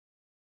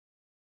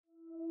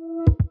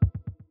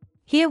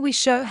Here we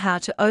show how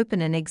to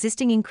open an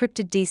existing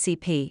encrypted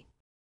DCP.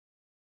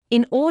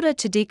 In order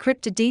to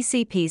decrypt a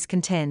DCP's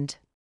content,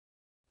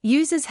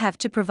 users have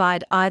to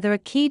provide either a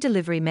key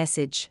delivery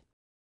message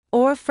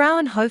or a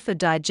Fraunhofer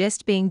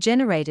digest being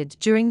generated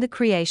during the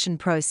creation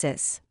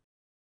process.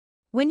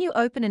 When you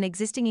open an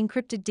existing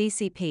encrypted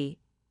DCP,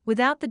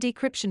 without the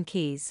decryption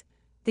keys,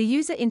 the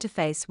user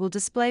interface will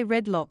display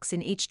red locks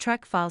in each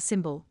track file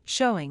symbol,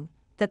 showing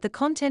that the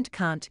content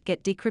can't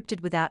get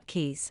decrypted without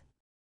keys.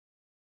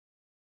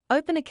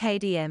 Open a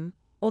KDM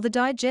or the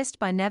digest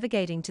by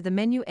navigating to the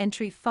menu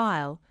entry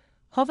File,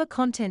 hover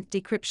Content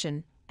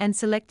Decryption, and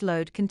select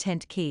Load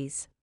Content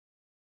Keys.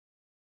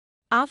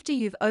 After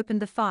you've opened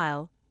the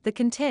file, the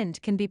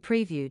content can be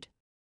previewed.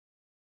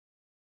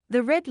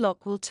 The red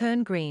lock will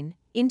turn green,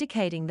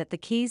 indicating that the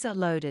keys are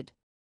loaded.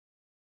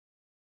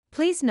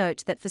 Please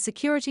note that for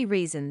security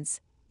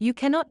reasons, you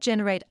cannot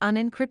generate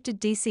unencrypted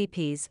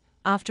DCPs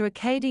after a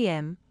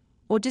KDM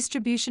or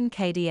distribution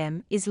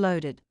KDM is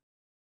loaded.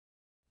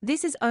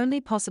 This is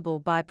only possible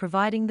by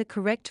providing the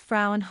correct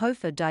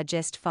Fraunhofer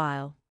digest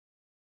file.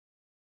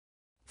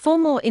 For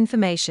more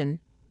information,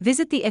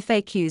 visit the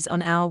FAQs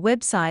on our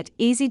website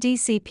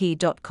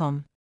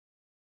easyDCP.com.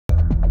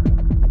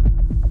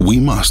 We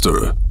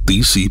master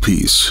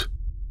DCPs.